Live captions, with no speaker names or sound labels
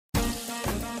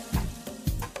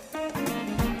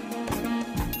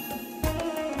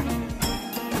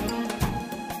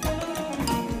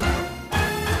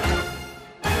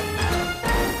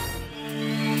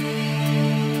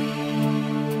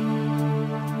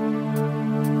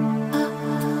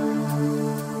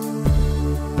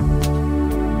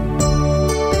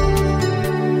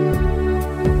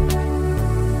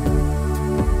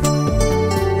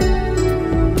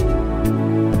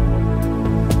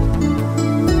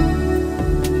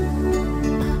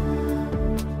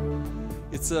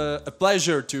it's a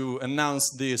pleasure to announce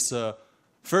this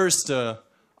first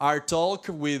art talk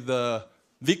with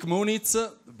Vik Muniz,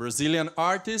 Brazilian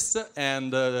artist,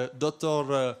 and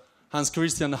Dr. Hans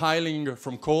Christian Heiling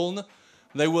from Cologne.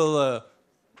 They will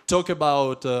talk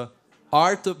about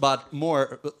art, but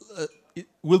more, it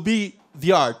will be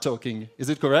the art talking. Is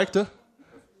it correct?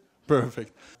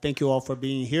 Perfect. Thank you all for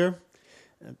being here,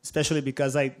 especially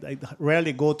because I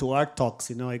rarely go to art talks.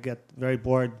 You know, I get very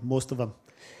bored, most of them.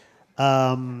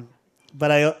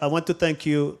 But I want to thank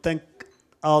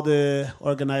all the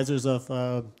organizers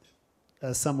of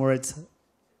St. Moritz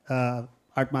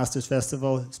Art Masters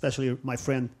Festival, especially my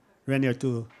friend Renier,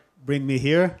 to bring me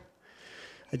here.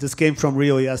 I just came from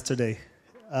Rio yesterday,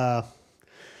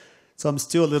 so I'm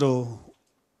still a little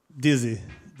dizzy,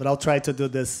 but I'll try to do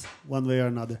this one way or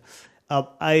another.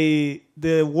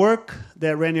 The work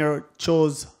that Renier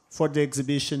chose for the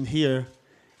exhibition here,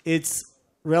 it's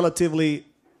relatively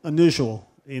unusual,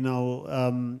 you know,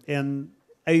 and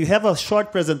I have a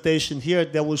short presentation here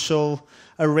that will show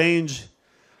a range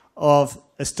of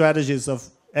strategies of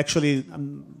actually,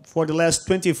 for the last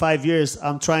 25 years,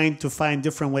 I'm trying to find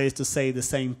different ways to say the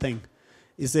same thing.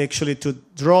 It's actually to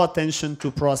draw attention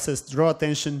to process, draw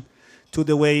attention to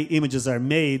the way images are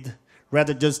made,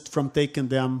 rather just from taking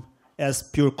them as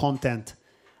pure content.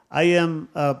 I am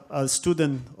a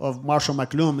student of Marshall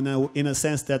McLuhan in a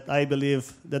sense that I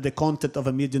believe that the content of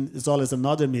a medium is always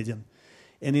another medium.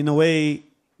 And in a way,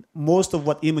 most of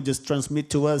what images transmit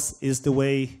to us is the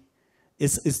way,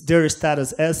 is their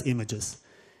status as images.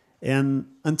 And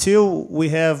until we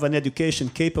have an education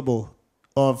capable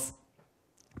of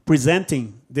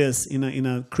presenting this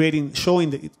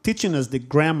teaching us the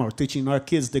grammar, teaching our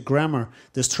kids the grammar,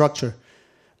 the structure,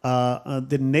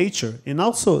 the nature, and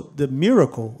also the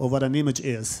miracle of what an image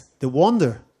is, the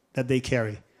wonder that they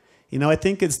carry. You know, I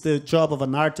think it's the job of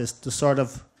an artist to sort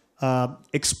of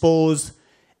expose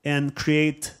and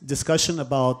create discussion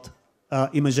about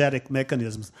imagetic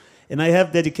mechanisms. And I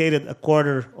have dedicated a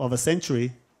quarter of a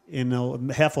century, you know,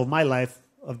 half of my life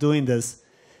of doing this.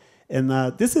 And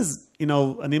this is, you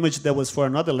know, an image that was for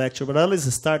another lecture, but I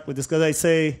always start with this because I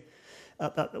say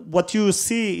what you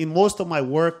see in most of my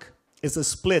work is a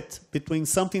split between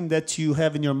something that you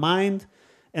have in your mind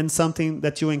and something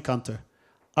that you encounter.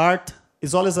 Art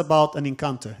is always about an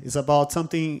encounter. It's about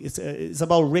something, it's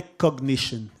about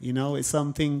recognition, you know, it's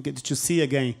something that you see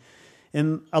again.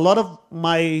 And a lot of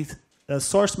my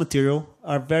source material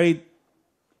are very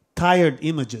tired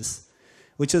images,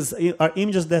 which are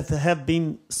images that have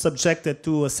been subjected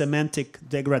to a semantic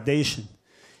degradation.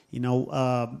 You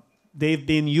know, they've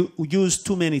been used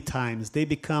too many times. They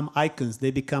become icons.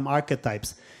 They become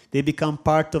archetypes. They become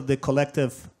part of the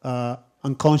collective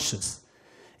unconscious.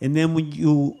 And then when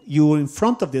you're in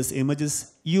front of these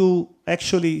images, you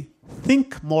actually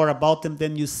think more about them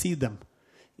than you see them.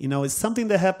 You know, it's something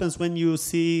that happens when you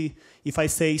see, if I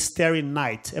say Starry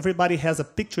Night, everybody has a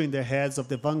picture in their heads of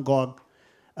the Van Gogh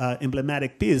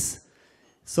emblematic piece.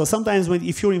 So sometimes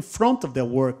if you're in front of the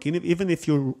work, even if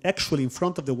you're actually in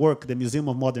front of the work, the Museum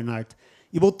of Modern Art,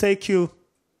 it will take you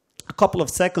a couple of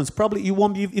seconds. Probably you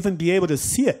won't even be able to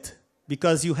see it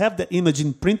because you have the image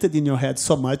imprinted in your head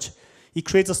so much. It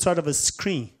creates a sort of a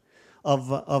screen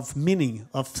of meaning,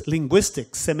 of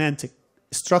linguistic, semantic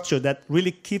structure that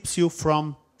really keeps you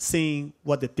from seeing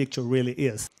what the picture really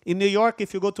is. In New York,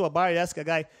 if you go to a bar, you ask a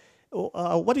guy,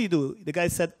 what do you do? The guy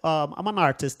said, I'm an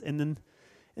artist. And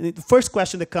the first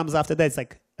question that comes after that is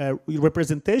like,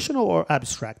 representational or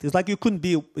abstract? It's like you couldn't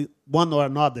be one or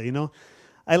another, you know?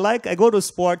 I go to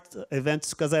sport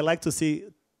events because I like to see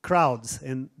crowds.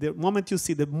 And the moment you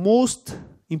see the most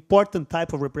important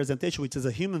type of representation, which is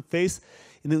a human face,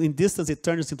 in distance it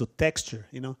turns into texture,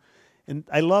 you know? And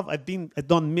I've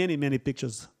done many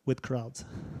pictures with crowds.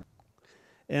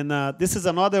 And this is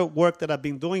another work that I've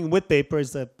been doing with paper.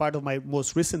 It's a part of my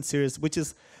most recent series, which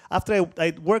is after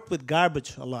I worked with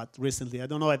garbage a lot recently. I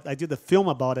don't know, I did a film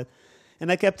about it. And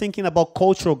I kept thinking about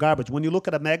cultural garbage. When you look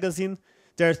at a magazine,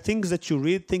 there are things that you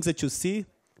read, things that you see,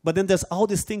 but then there's all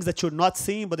these things that you're not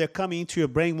seeing, but they're coming into your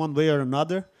brain one way or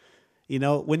another. You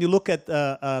know, when you look at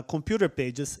computer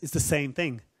pages, it's the same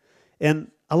thing. And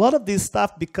a lot of this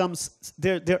stuff becomes,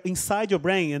 they're inside your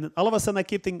brain, and all of a sudden I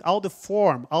keep thinking all the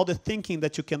form, all the thinking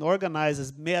that you can organize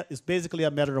is basically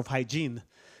a matter of hygiene.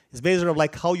 It's basically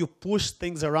like how you push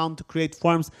things around to create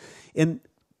forms and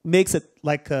makes it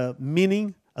like a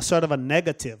meaning, a sort of a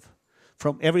negative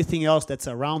from everything else that's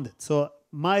around it. So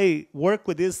my work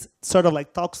with this sort of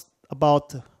like talks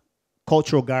about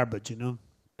cultural garbage, you know.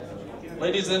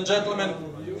 Ladies and gentlemen,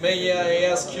 may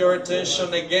I ask your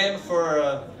attention again for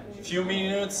a few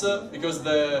minutes because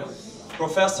the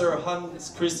Professor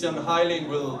Hans Christian Heiling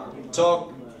will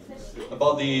talk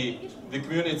about the Vik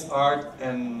Muniz art,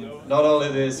 and not only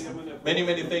this,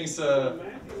 many things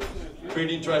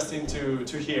pretty interesting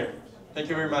to hear. Thank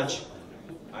you very much.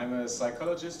 I'm a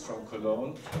psychologist from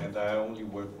Cologne, and I only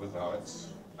work with arts.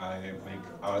 I make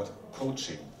art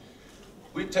coaching.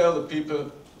 We tell the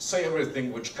people, say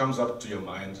everything which comes up to your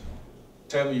mind.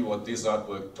 Tell me what this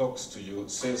artwork talks to you,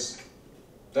 says,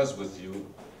 does with you.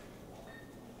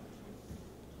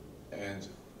 And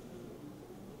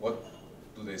what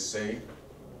do they say?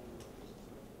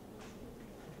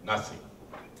 Nothing.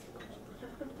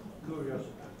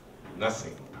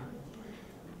 Nothing.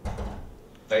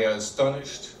 They are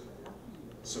astonished,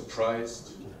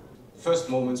 surprised. First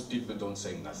moments, people don't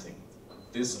say nothing.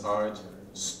 This art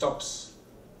stops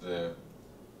the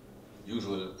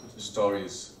usual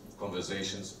stories,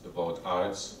 conversations about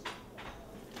arts.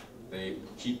 They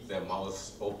keep their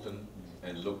mouths open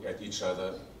and look at each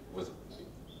other with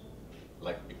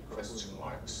like big question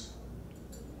marks.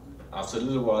 After a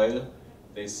little while,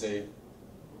 they say,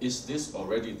 is this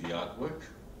already the artwork?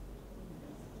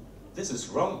 This is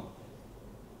wrong.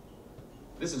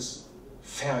 This is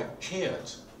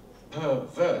verkehrt,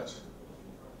 pervert.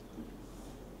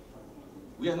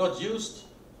 We are not used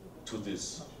to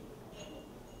this.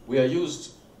 We are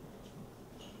used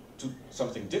to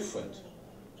something different.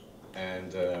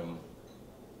 And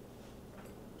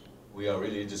we are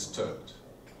really disturbed.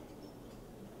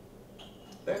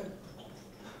 Then,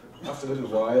 after a little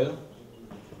while,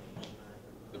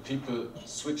 the people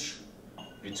switch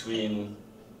between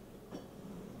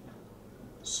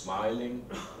smiling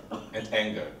and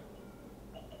anger.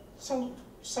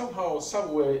 Somehow,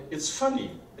 somewhere, it's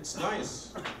funny, it's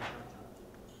nice.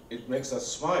 It makes us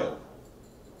smile.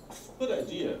 Good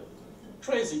idea.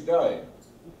 Crazy guy.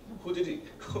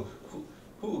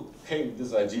 Who came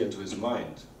this idea to his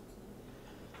mind?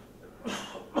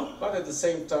 But at the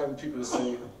same time, people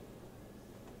say,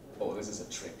 oh, this is a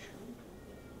trick.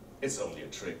 It's only a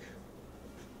trick.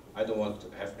 I don't want to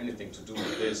have anything to do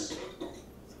with this.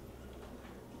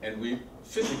 And we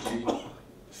physically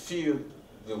feel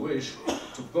the wish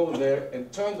to go there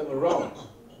and turn them around.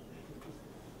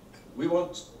 We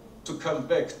want to come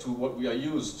back to what we are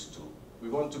used to. We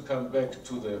want to come back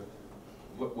to the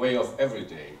way of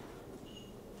everyday,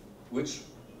 which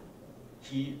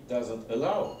he doesn't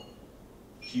allow.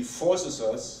 He forces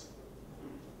us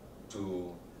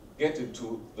to get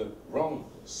into the wrong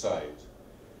side.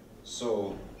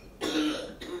 So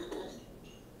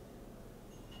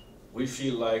we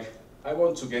feel like, I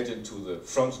want to get into the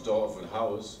front door of a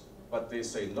house, but they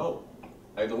say, no,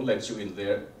 I don't let you in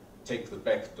there, take the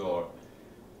back door.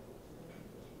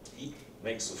 He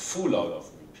makes a fool out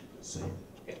of me, people say,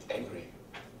 get angry,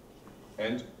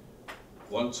 and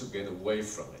want to get away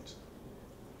from it.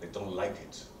 They don't like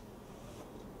it.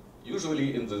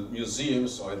 Usually in the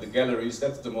museums or in the galleries,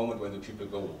 that's the moment when the people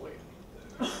go away.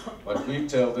 But we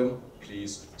tell them,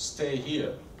 please stay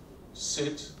here,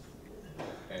 sit,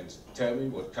 and tell me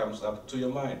what comes up to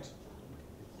your mind.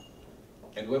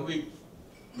 And when we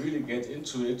really get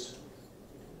into it,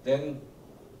 then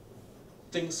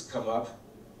things come up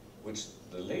which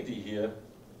the lady here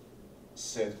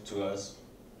said to us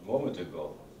a moment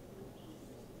ago.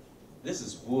 This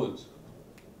is wood,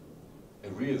 a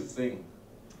real thing.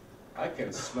 I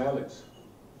can smell it.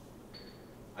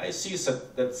 I see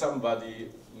that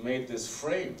somebody made these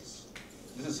frames.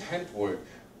 This is handwork.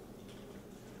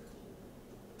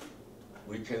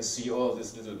 We can see all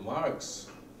these little marks,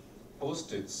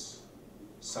 post-its.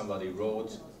 Somebody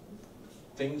wrote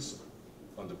things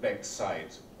on the back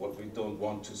side, what we don't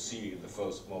want to see in the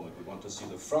first moment. We want to see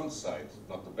the front side,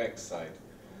 not the back side.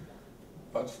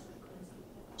 But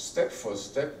step for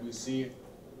step we see,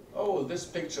 oh, this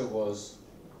picture was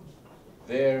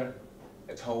there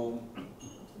at home,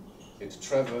 it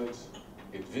traveled,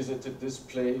 it visited this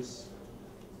place,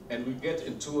 and we get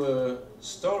into a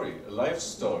story, a life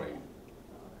story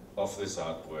of this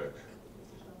artwork.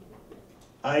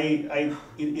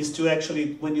 Is to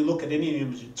actually, when you look at any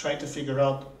image, try to figure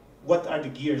out what are the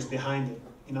gears behind it.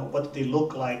 You know, what do they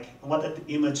look like, and what are the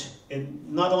image,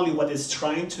 and not only what it's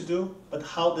trying to do, but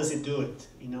how does it do it,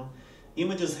 you know.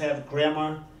 Images have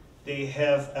grammar, they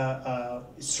have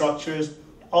structures,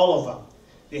 all of them.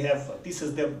 They have, this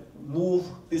is their move,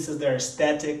 this is their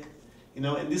aesthetic, you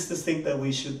know, and this is the thing that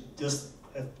we should just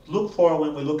look for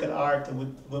when we look at art,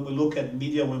 and when we look at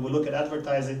media, when we look at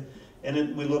advertising, and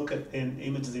then we look at in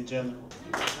images in general.